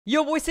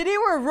Yo boys, today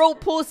we're a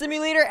rope pool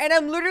simulator and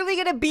I'm literally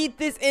gonna beat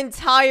this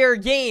entire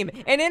game.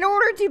 And in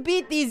order to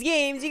beat these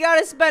games, you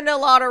gotta spend a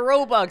lot of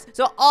Robux.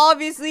 So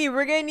obviously,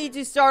 we're gonna need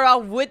to start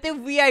off with the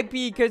VIP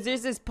because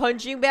there's this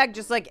punching bag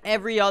just like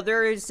every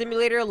other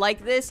simulator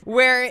like this,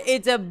 where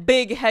it's a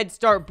big head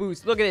start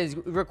boost. Look at this,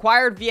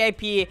 required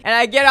VIP, and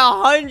I get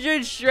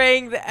 100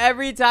 strength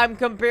every time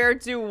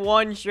compared to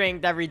 1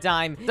 strength every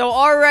time. So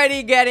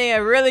already getting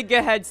a really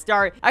good head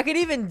start. I could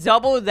even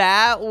double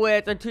that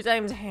with a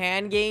 2x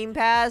hand game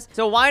pass.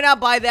 So why not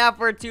buy that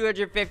for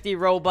 250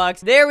 Robux?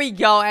 There we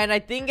go. And I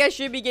think I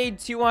should be getting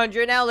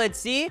 200 now. Let's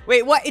see.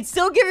 Wait, what? It's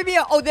still giving me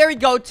oh, there we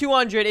go.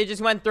 200. It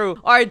just went through.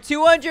 All right,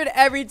 200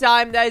 every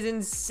time. That is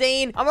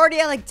insane. I'm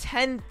already at like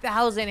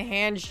 10,000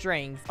 hand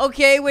strength.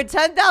 Okay, with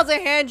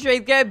 10,000 hand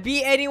strength, can I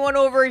beat anyone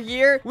over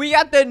here? We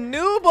got the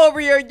noob over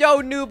here.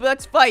 Yo, noob,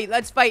 let's fight.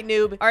 Let's fight,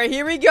 noob. All right,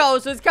 here we go.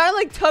 So it's kind of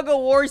like tug of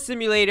war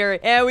simulator.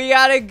 And we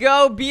gotta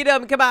go beat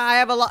him. Come on, I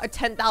have a lot of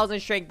 10,000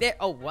 strength there.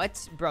 Oh,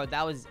 what? Bro,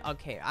 that was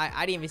okay.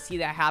 I didn't even see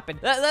that happen.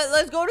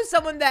 Let's go to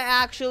someone that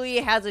actually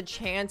has a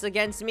chance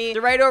against me.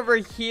 So right over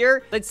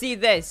here, let's see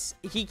this.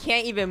 He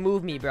can't even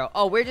move me, bro.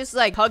 Oh, we're just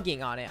like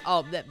hugging on it.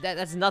 Oh,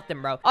 that's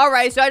nothing, bro. All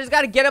right, so I just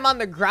got to get him on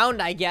the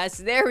ground, I guess.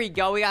 There we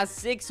go. We got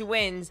 6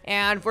 wins.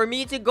 And for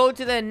me to go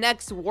to the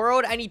next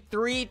world, I need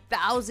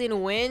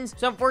 3,000 wins.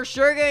 So I'm for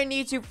sure gonna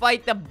need to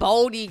fight the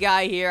baldy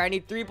guy here. I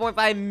need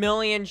 3.5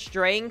 million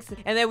strength.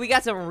 And then we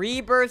got some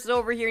rebirths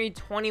over here. I need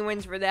 20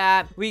 wins for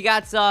that. We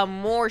got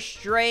some more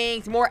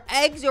strength, more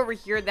eggs over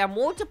here that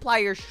multiply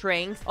your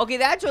strength. Okay,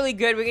 that's really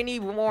good. We're gonna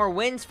need more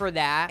wins for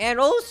that. And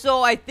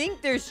also, I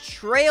think there's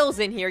trails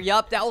in here.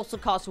 Yup, that also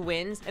costs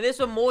wins. And this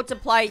will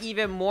multiply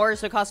even more,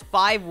 so it costs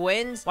 5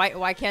 wins.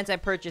 Why can't I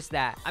purchase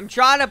that? I'm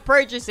trying to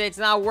purchase it. It's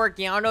not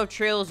working. I don't know if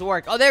trails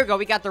work. Oh, there we go.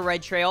 We got the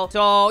red trail.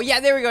 So,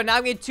 yeah, there we go. Now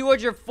we get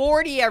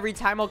 240 every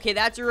time. Okay,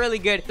 that's really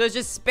good. So,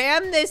 just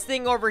spam this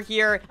thing over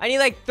here. I need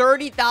like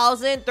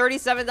 30,000,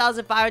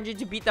 37,500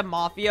 to beat the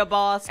mafia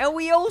boss. And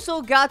we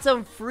also got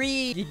some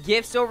free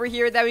gifts over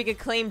here that we could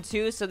claim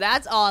too, so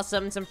that's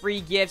awesome. Some free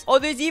gifts. Oh,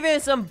 there's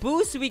even some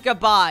boosts we could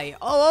buy.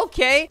 Oh,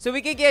 okay, so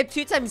we could get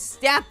 2x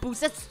stat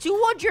boost. That's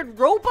 200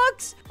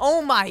 Robux.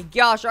 Oh my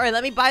gosh. All right,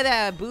 let me buy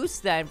that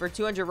boost then for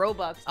 200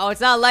 Robux. Oh,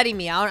 it's not letting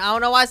me. I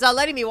don't know why it's not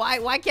letting me.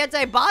 Why can't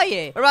I buy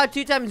it? What about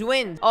 2x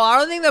wins? Oh, I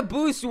don't think the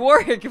boosts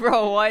work,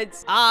 bro.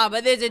 What?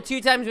 But there's a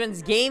 2x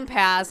wins game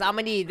pass. I'm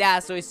gonna need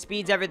that so it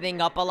speeds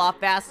everything up a lot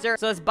faster.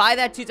 So let's buy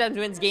that 2x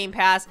wins game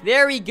pass.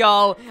 There we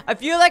go. I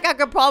feel like I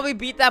could probably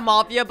beat that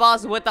mafia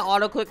boss with the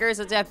auto clicker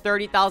since I have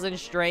 30,000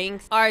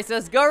 strength. All right, so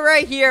let's go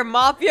right here.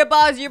 Mafia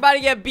boss, you're about to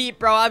get beat,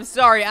 bro. I'm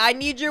sorry. I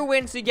need your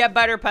wins to get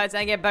better pets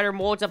and get better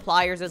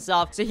multipliers and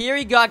stuff. So here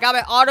we go. I got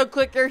my auto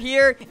clicker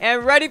here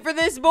and ready for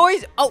this,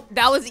 boys. Oh,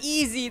 that was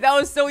easy. That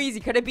was so easy.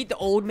 Could I beat the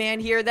old man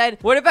here then?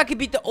 What if I could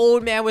beat the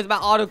old man with my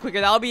auto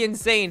clicker? That would be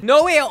insane.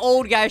 No way an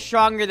old guy's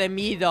stronger than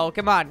me, though.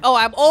 Come on. Oh,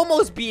 I'm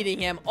almost beating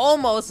him.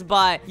 Almost,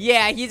 but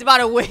yeah, he's about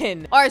to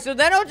win. All right, so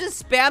then I'll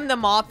just spam the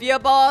mafia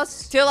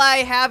boss till I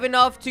have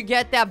enough to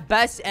get that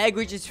best egg,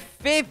 which is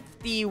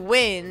 50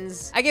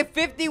 wins. I get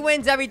 50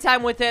 wins every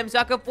time with him, so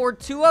I can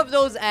afford 2 of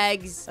those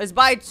eggs. Let's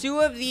buy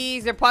 2 of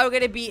these. They're probably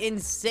gonna be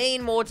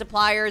insane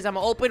multipliers. I'm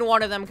gonna open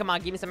one of them. Come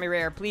on, give me something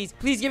rare, please.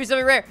 Please give me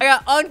something rare. I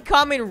got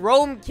uncommon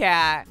Roam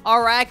Cat.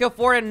 All right, I can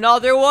afford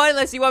another one.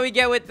 Let's see what we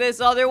get with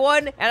this other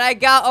one. And I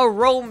got a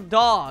Roam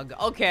Dog.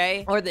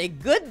 Okay, are they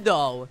good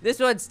though? This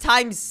one's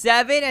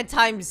 ×7 and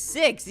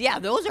 ×6. Yeah,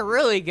 those are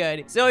really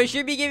good. So it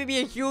should be giving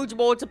me a huge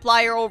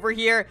multiplier over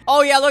here.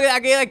 Oh yeah, look at that. I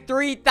get like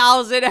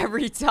 3,000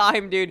 every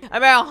time, dude.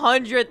 I'm at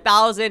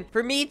 100,000.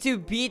 For me to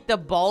beat the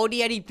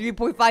baldy, I need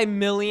 3.5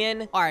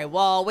 million. All right,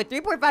 well, with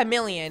 3.5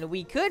 million,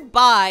 we could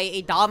buy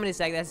a Dominus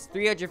egg. That's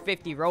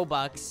 350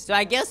 Robux. So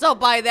I guess I'll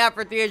buy that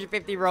for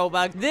 350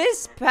 Robux.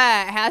 This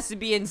pet has to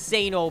be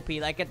insane OP,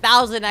 like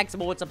 1,000x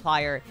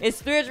multiplier. It's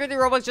 350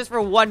 Robux just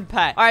for 1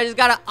 pet. All right, just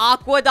got an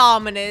Aqua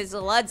Dominus.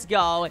 Let's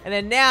go. And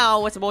then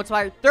now, what's the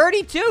multiplier?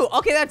 32.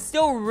 Okay, that's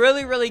still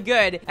really, really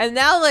good. And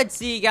now let's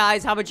see,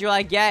 guys, how much will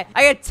I get?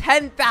 I get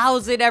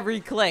 10,000 every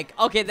click.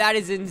 Okay, that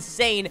is insane.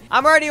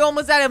 I'm already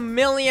almost at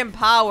 1,000,000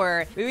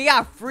 power. We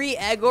got free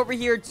egg over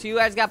here too.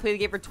 I just got to play the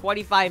game for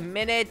 25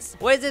 minutes.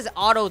 What is this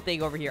auto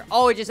thing over here?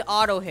 Oh, it just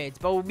auto hits.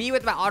 But me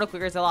with my auto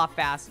clicker is a lot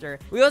faster.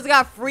 We also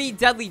got free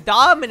deadly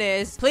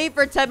Dominus. Play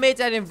for 10 minutes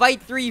and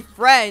invite 3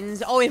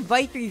 friends. Oh,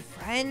 invite 3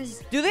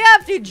 friends? Do they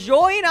have to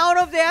join? I don't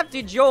know if they have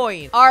to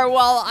join. All right,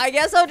 well, I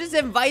guess I'll just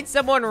invite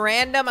someone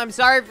random. I'm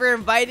sorry for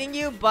inviting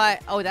you,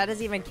 but oh, that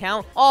doesn't even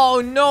count.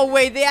 Oh, no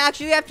way. They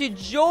actually have to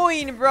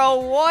join, bro.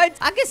 What?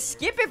 I could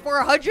skip it for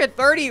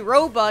 130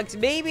 Robux.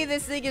 Maybe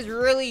this thing is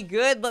really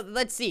good.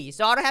 Let's see.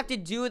 So I don't have to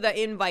do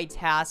the invite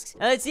tasks.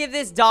 And let's see if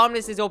this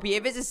Dominus is OP.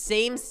 If it's the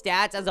same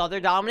stats as other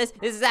Dominus,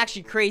 this is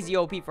actually crazy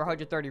OP for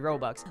 130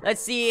 Robux.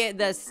 Let's see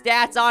the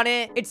stats on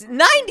it. It's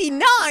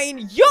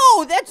 99.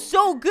 Yo, that's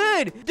so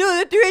good. Dude,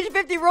 the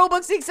 350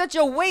 Robux seems such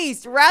a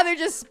waste. Rather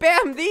just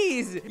spam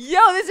these.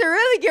 Yo, this is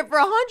really good. For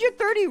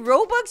 130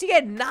 Robux, you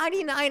get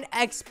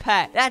 99x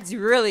pet. That's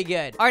really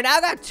good. All right, now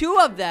I got 2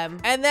 of them.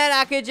 And then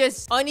I could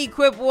just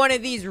unequip one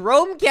of these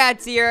Roam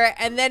Cats here.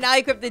 And then I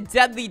equip the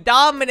Deadly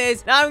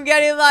Dominus. Now I'm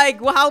getting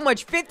like, well, how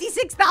much?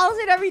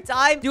 56,000 every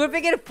time? Dude, if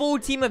I get a full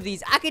team of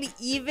these, I could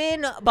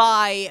even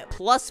buy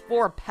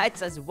 +4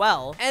 pets as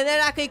well. And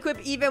then I could equip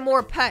even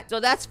more pets. So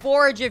that's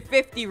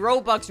 450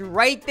 Robux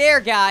right there,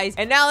 guys.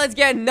 And now let's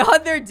get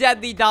another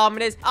Deadly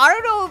Dominus. I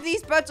don't know if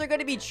these pets are going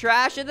to be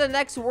trash in the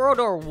next world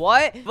or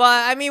what.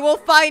 But, I mean, we'll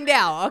find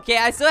out. Okay,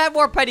 I still have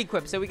more pet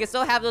equips. So we can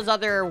still have those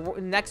other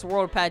next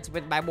world pets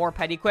with my more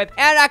pet equip.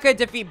 And I could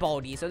defeat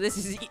Baldi. So this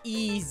is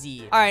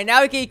easy. All right,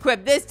 now we can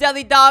equip this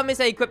Deadly Dominus.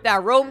 I equip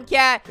that Roam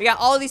Cat. We got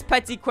all these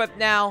pets equipped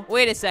now.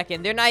 Wait a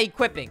second. They're not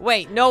equipping.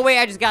 Wait, no way.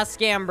 I just got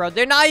scammed, bro.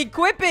 They're not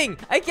equipping.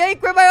 I can't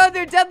equip my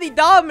other Deadly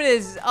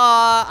Dominus.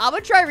 I'm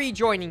gonna try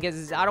rejoining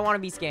because I don't want to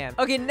be scammed.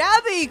 Okay, now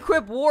the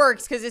equip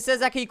works because it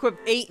says I can equip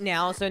 8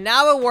 now. So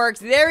now it works.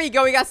 There we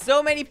go. We got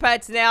so many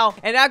pets now.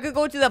 And I could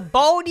go to the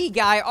Baldi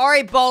guy. All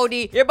right,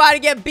 Baldi. You're about to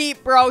get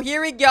beat, bro.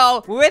 Here we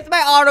go. With my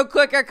auto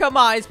clicker. Come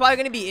on. It's probably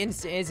gonna be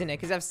instant, isn't it?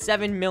 Because I have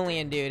 7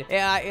 million, dude.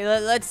 Yeah,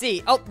 let's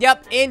see. Oh,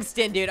 yep.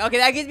 Instant, dude. Okay,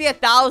 that gives me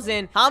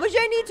 1,000. How much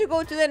I need to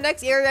go to the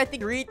next area? I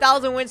think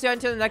 3,000 wins to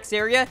the next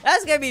area.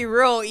 That's gonna be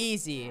real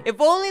easy. If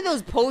only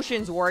those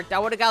potions worked, I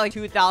would have got like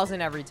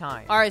 2,000 every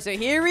time. All right, so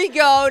here we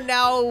go.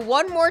 Now,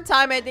 one more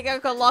time, I think I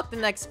could unlock the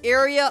next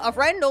area. A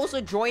friend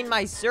also joined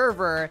my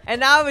server,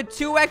 and now I have a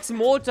 2x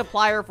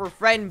multiplier for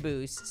friend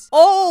boosts.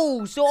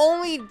 Oh, so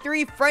only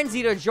 3 friends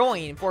need to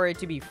join for it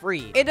to be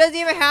free. It doesn't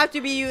even have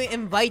to be you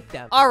invite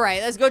them. All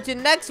right, let's go to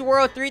next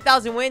world.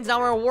 3,000 wins. Now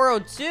we're in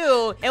world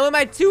 2, and with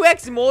my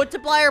 2x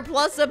multiplier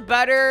plus a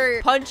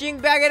better punching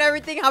bag and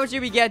everything, how much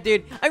did we get,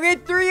 dude? I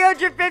get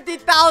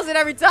 350,000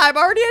 every time.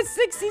 I already have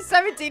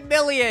 17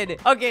 million.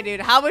 Okay,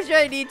 dude, how much do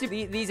I need to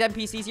beat these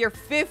NPCs here?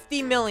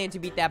 50 million to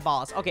beat that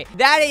boss. Okay,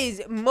 that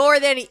is more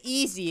than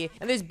easy.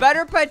 And there's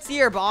better pets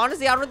here, but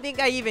honestly, I don't think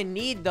I even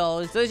need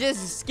those. So let's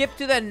just skip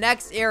to the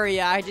next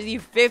area. I just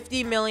need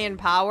 50 million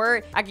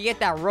power. I can get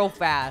that real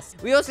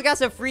fast. We also got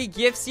some free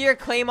gifts here.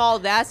 Claim all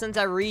that since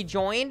I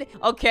rejoined.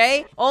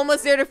 Okay,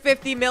 almost there to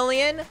 50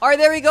 million. All right,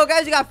 there we go,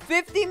 guys. We got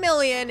 50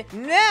 million.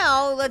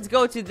 Now, let's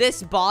go to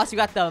this boss. We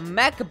got the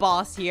mech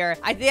boss here.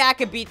 I think I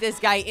could beat this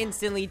guy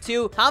instantly,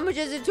 too. How much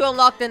is it to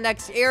unlock the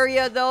next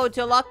area, though?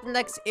 To unlock the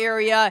next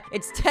area,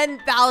 it's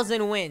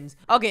 10,000 wins.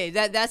 Okay,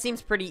 that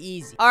seems pretty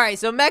easy. All right,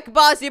 so mech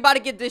boss, you're about to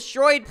get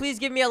destroyed. Please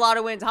give me a lot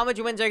of wins. How much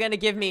wins are you gonna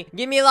give me?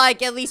 Give me,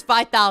 like, at least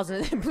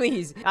 5,000,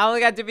 please. I only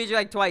got to defeat you,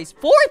 like, twice.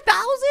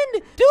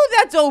 4,000? Dude,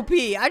 that's OP.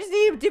 I just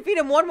need to defeat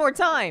him one more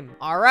time.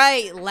 All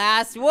right,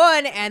 last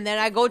one, and then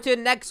I go to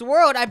the next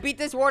world. I beat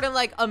this world in,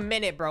 like, a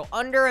minute, bro.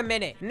 Under a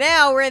minute.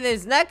 Now, we're in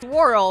this next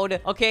world.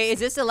 Okay, is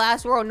this the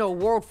last world? No,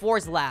 world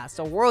 4's last.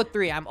 So, world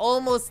 3. I'm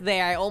almost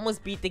there. I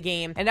almost beat the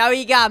game. And now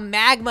we got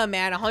Magma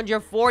Man,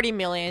 140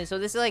 million. So,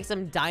 this is, like,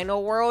 some dino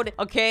world.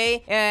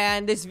 Okay,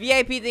 and this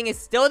VIP thing is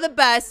still the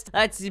best.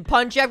 Let's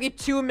punch up, get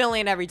 2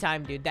 million every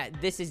time, dude.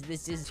 This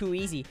is too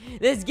easy.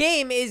 This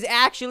game is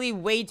actually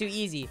way too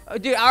easy. Oh,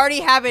 dude, I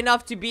already have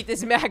enough to beat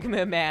this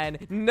Magma Man.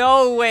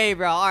 No way,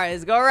 bro. All right,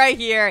 let's go right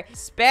here.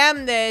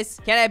 Spam this.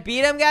 Can I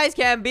beat him, guys?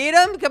 Can I beat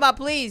him? Come on,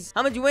 please.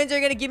 How much wins are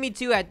you gonna give me,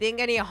 too? I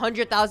think I need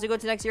 100,000 to go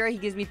to next year. He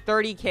gives me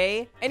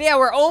 30k. And yeah,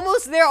 we're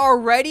almost there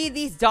already.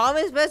 These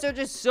Dominus pets are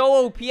just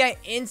so OP. I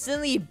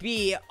instantly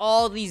beat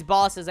all these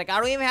bosses. Like, I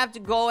don't even have to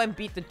go and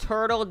beat the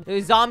turtle,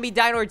 the zombie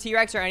dino, or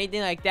T-Rex, or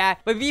anything like that.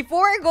 But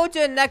before I go to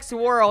the next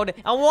world,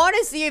 I want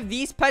to see if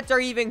these pets are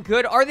even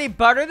good. Are they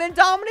better than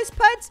Dominus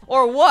pets,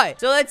 or what?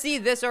 So let's see.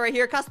 This over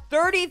here costs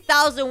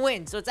 30,000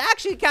 wins. So it's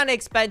actually kind of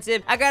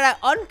expensive. I got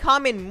an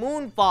uncommon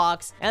Moon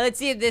Fox. And let's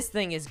see if this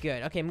thing is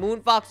good. Okay,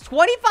 Moon Fox,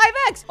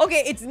 25x.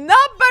 Okay, it's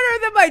not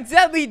better than my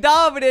Deadly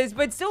Dominus,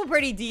 but still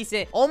pretty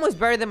decent. Almost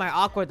better than my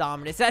Aqua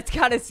Dominus. That's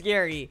kind of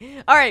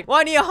scary. All right, well,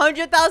 I need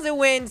 100,000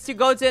 wins to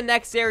go to the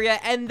next area.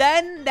 And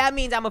then that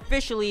means I'm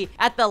officially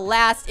at the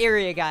last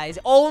area, guys.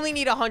 Only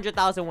need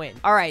 100,000 wins.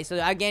 All right, so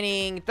I'm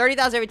getting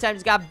 30,000 every time.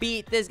 Just got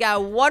beat this guy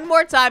one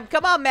more time.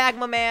 Come on,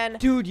 Magma Man.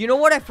 Dude, you know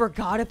what I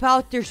forgot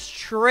about? There's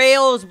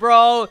trails,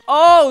 bro.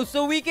 Oh,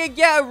 so we could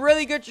get a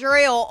really good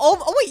trail.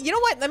 Oh, wait, you know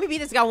what? Let me beat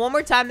this guy one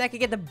more time. That could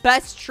get the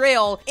best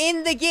trail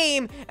in the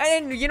game.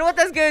 And you know what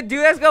that's gonna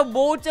do? That's gonna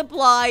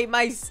multiply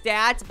my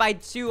stats by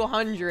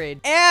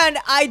 200. And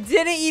I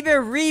didn't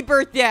even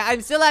rebirth yet.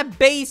 I'm still at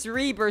base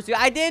rebirth. So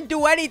I didn't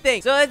do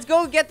anything. So let's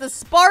go get the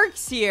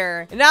sparks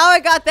here. And now I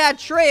got that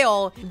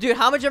trail. Dude,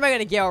 how much am I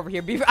gonna get over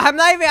here? I'm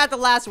not even at the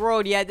last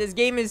world yet. This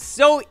game is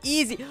so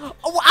easy.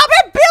 Oh, I'm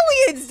at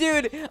billions,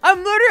 dude.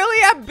 I'm literally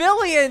at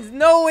billions.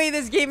 No way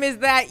this game is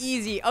that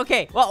easy.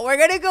 Okay, well, we're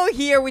gonna go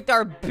here with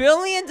our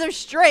billions of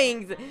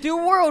strength to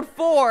world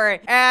 4.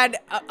 And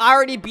I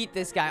already beat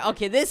this guy.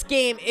 Okay, this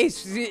game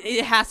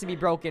it has to be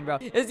broken, bro.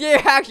 This game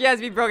actually has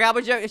to be broken. How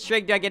much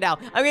strength do I get now?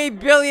 I'm getting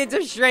billions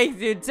of strength,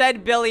 dude.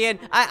 10 billion.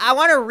 I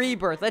want a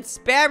rebirth. Let's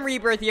spam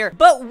rebirth here,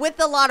 but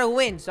with a lot of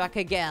wins, so I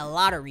could get a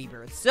lot of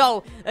rebirth.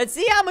 So let's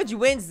see how much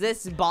wins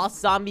this boss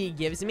zombie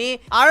gives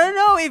me. I don't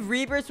know if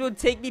rebirth will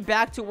take me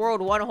back to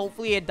world 1.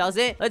 Hopefully it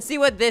doesn't. Let's see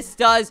what this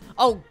does.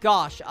 Oh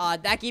gosh,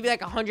 that gave me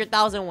like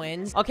 100,000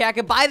 wins. Okay, I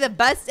could buy the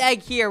best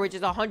egg here, which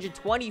is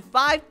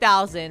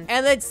 125,000.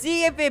 And let's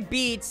see if it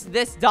beats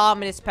this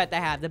Dominus pet I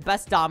have, the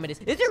best Dominus.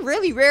 It's a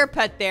really rare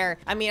pet there.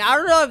 I mean, I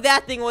don't know if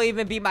that thing will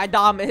even be my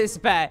Dominus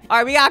pet. All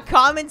right, we got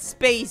common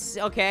space,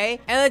 okay?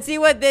 And let's see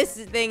what this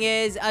thing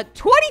is.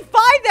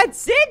 25,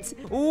 that's it?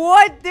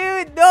 What,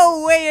 dude?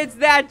 No way it's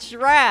that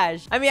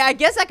trash. I mean, I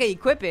guess I could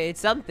equip it. It's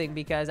something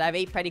because I have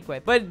 8 pet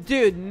equip. But,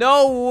 dude,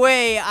 no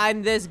way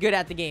I'm this good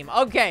at the game.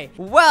 Okay,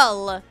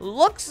 well,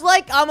 looks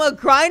like I'm gonna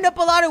grind up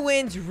a lot of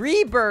wins,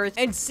 rebirth,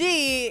 and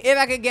see if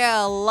I could get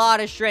a lot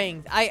of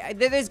strength.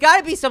 There's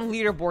gotta be some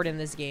leaderboard in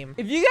this game.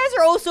 If you guys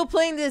are also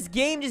playing this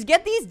game, just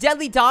get these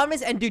deadly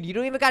Dominus, and dude, you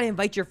don't even gotta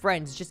invite your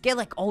friends. Just get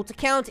like alt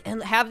account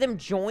and have them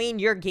join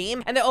your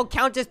game, and they'll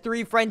count as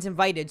 3 friends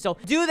invited. So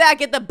do that,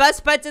 get the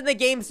best pets in the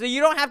game so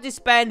you don't have to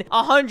spend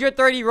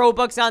 130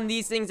 Robux on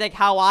these things like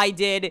how I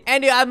did.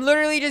 And dude, I'm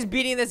literally just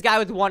beating this guy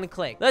with 1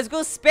 click. Let's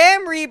go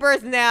spam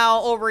rebirth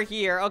now over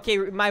here. Okay,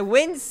 my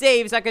win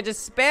saves. I could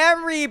just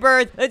spam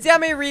rebirth. Let's see how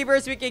many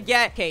rebirths we can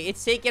get. Okay,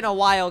 it's taking a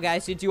while,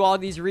 guys, to do all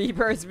these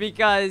rebirths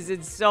because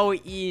it's so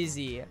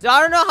easy. So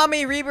I don't know how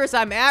many rebirths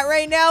I'm at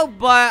right now,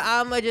 but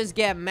I'm gonna just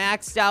get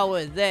maxed out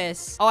with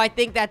this. Oh, I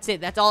think that's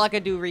it. That's all I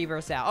could do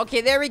rebirths out.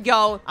 Okay, there we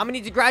go. I'm gonna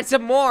need to grind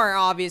some more,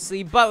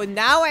 obviously, but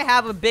now I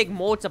have a big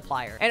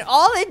multiplier. And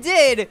all it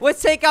did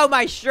was take out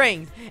my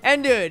strength.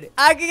 And dude,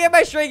 I can get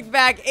my strength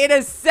back in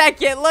a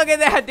second. Look at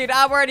that, dude.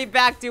 I'm already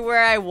back to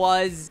where I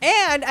was.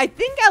 And I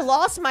think I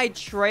lost my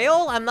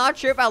trail. I'm not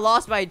sure if I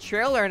lost my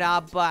trail or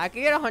not, but I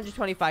could get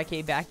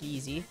 125k back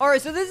easy. All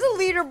right, so this is a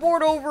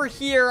leaderboard over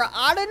here.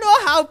 I don't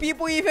know how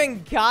people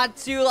even got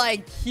to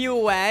like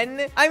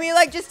QN. I mean,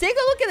 like, just take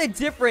a look at the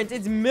difference.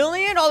 It's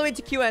million all the way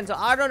to QN. So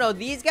I don't know.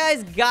 These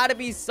guys gotta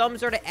be some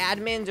sort of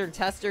admins or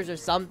testers or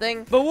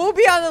something. But we'll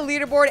be on the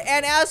leaderboard.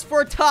 And as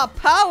for top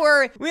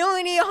power, we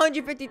only need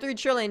 153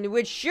 trillion,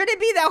 which shouldn't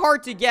be that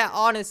hard to get,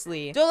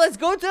 honestly. So let's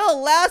go to the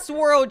last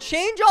world,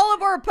 change all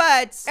of our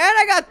pets. And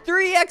I got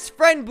 3x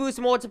friend boost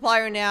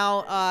multiplier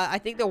now. I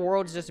think the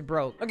world's just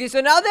broke. Okay,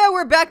 so now that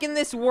we're back in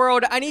this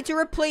world, I need to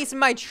replace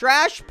my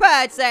trash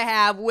pets I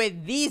have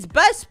with these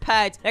best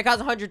pets that cost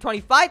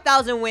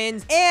 125,000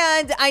 wins.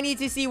 And I need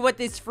to see what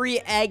this free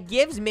egg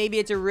gives. Maybe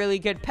it's a really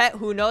good pet.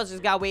 Who knows?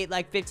 Just gotta wait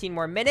like 15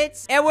 more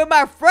minutes. And with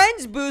my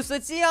friends boost,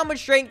 let's see how much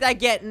strength I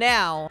get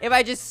now. If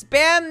I just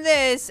spam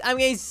this, I'm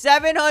getting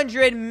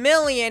 700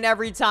 million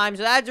every time.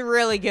 So that's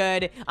really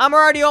good. I'm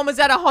already almost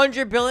at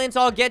 100 billion,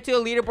 so I'll get to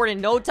a leaderboard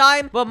in no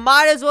time. But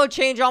might as well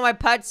change all my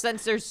pets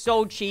since they're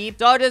so cheap.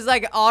 So I'll just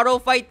like auto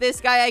fight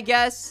this guy, I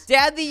guess.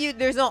 Sadly,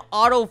 there's no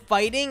auto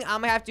fighting.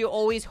 I'm gonna have to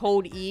always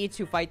hold E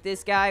to fight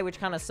this guy, which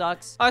kind of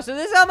sucks. All right, so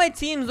this is how my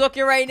team's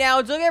looking right now.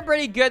 It's looking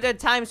pretty good. The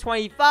times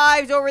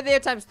 25s over there,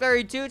 times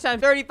 32,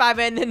 times 35,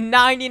 and then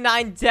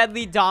 99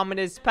 deadly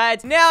Dominus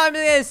pets. Now I'm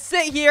just gonna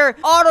sit here,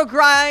 auto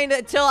grind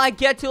until I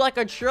get to like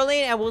 1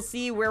 trillion, and we'll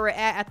see where we're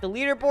at the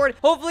leaderboard.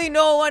 Hopefully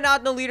no one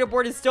on the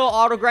leaderboard is still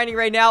auto grinding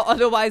right now,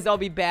 otherwise that'll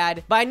be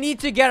bad. But I need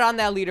to get on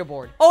that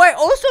leaderboard. Oh, I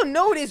also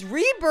noticed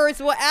rebirths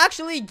will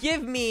actually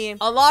give me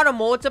a lot of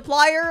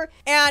multiplier,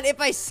 and if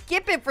I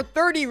skip it for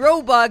 30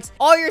 Robux,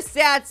 all your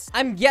stats,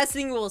 I'm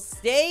guessing, will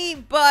stay,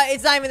 but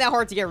it's not even that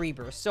hard to get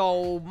rebirths.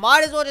 So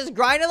might as well just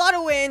grind a lot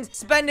of wins,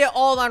 spend it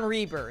all on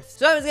rebirths.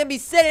 So I'm just gonna be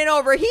sitting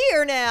over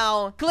here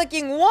now,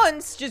 clicking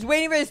once, just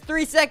waiting for this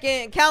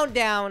 3-second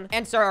countdown,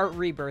 and start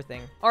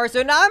rebirthing. All right,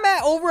 so now I'm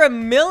at over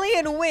 1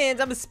 million wins.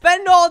 I'm gonna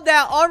spend all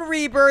that on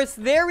rebirths.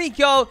 There we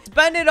go.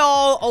 Spend it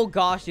all. Oh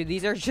gosh, dude,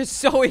 these are just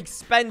so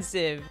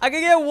expensive. I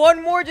could get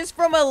one more just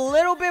from a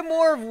little bit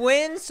more of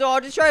wins, so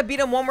I'll just try to beat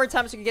him one more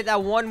time so I can get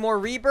that one more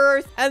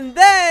rebirth. And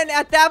then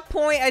at that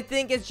point, I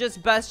think it's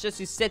just best just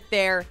to sit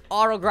there,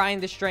 auto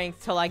grind the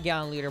strength till I get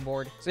on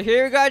leaderboard. So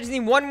here we go. I just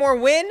need one more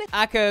win.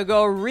 I could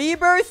go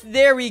rebirth.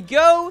 There we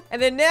go.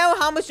 And then now,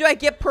 how much do I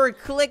get per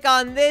click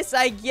on this?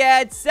 I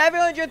get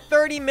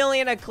 730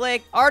 million a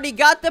click. Already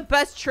got the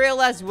best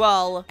trail as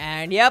well.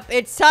 And yep,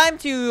 it's time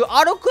to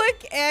auto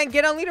click and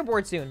get on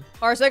leaderboard soon.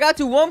 All right, so I got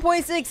to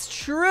 1.6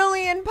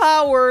 trillion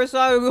power, so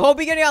I hope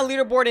we get on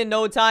leaderboard in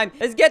no time.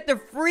 Let's get the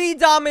free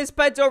Dominus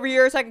pets over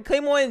here so I can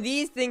claim one of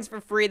these things for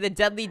free, the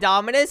deadly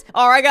Dominus.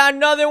 All right, I got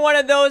another one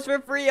of those for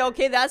free.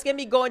 Okay, that's gonna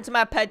be going to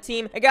my pet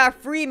team. I got a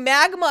free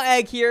magma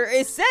egg here.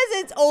 It says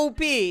it's OP,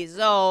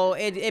 so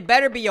it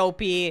better be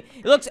OP.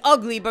 It looks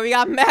ugly, but we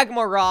got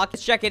magma rock.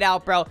 Let's check it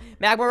out, bro.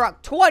 Magma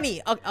rock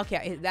 20.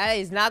 Okay, that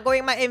is not going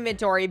in my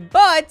inventory,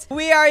 but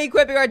we are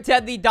equipping our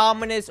deadly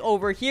Dominus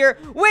over here.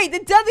 Wait, the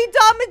deadly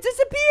Dominus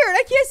disappeared.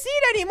 I can't see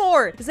it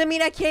anymore. Does that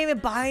mean I can't even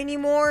buy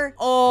anymore?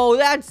 Oh,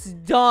 that's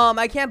dumb.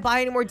 I can't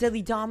buy any more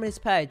deadly Dominus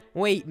pets.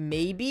 Wait,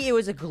 maybe it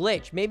was a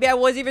glitch. Maybe I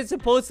wasn't even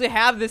supposed to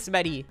have this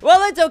many.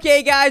 Well, it's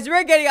okay, guys.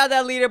 We're getting on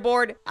that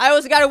leaderboard. I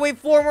also gotta wait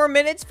 4 more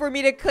minutes for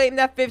me to claim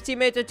that 15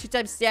 minutes or 2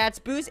 times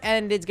stats boost,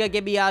 and it's gonna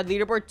get me on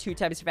leaderboard 2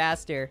 times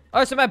faster.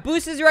 All right, so my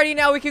boost is ready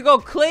now. We can go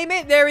claim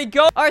it. There we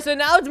go. All right, so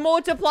now it's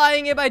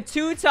multiplying it by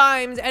 2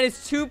 times, and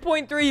it's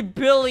 2.3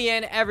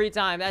 billion every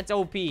time. That's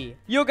OP.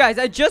 Yo, guys,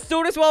 I just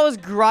noticed while I was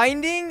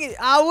grinding,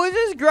 I was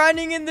just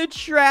grinding in the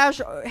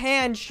trash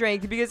hand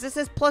strength because this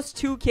is plus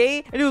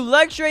 2k. And do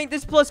leg strength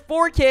is plus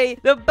 4k.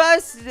 The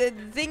best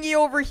thingy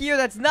over here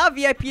that's not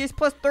VIP is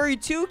plus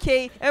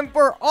 32k. And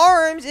for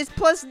arms, it's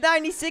plus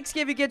 96k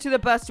if you get to the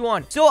best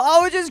one. So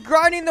I was just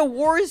grinding the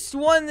worst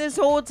one this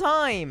whole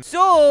time.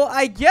 So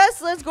I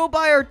guess let's go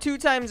buy our 2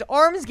 times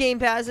arms game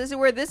pass. This is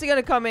where this is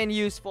gonna come in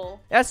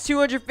useful. That's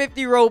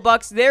 250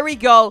 Robux. There we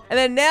go. And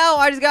then now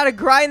I just gotta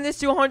grind this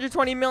to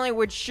 120 million,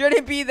 which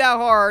shouldn't be that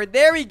hard.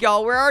 There we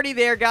go. We're already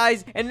there,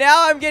 guys. And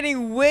now I'm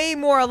getting way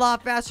more, a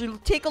lot faster.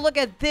 Take a look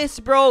at this,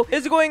 bro.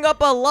 It's going up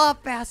a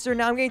lot faster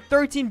now. I'm getting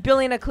 13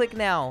 billion a click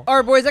now. All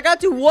right, boys, I got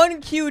to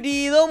 1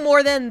 QD, a little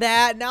more than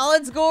that. Now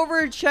let's go over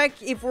and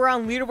check if we're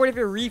on leaderboard, if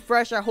it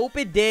refreshed. I hope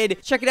it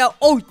did. Check it out.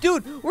 Oh,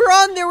 dude, we're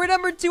on there. We're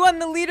number 2 on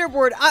the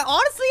leaderboard.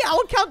 Honestly, I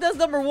would count that as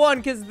number 1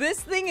 because this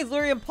thing is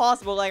literally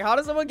impossible. Like, how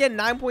does someone get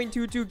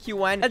 9.22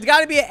 QN? That's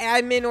got to be an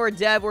admin or a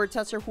dev or a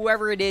tester,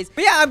 whoever it is.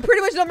 But yeah, I'm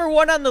pretty much number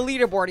 1 on the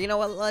leaderboard. You know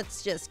what?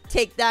 Let's just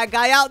take that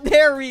guy out.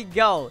 There we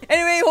go.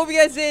 Anyway, hope you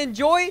guys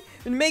enjoy.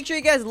 And make sure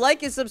you guys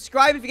like and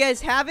subscribe if you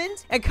guys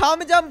haven't. And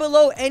comment down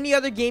below any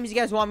other games you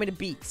guys want me to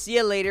beat. See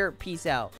you later. Peace out.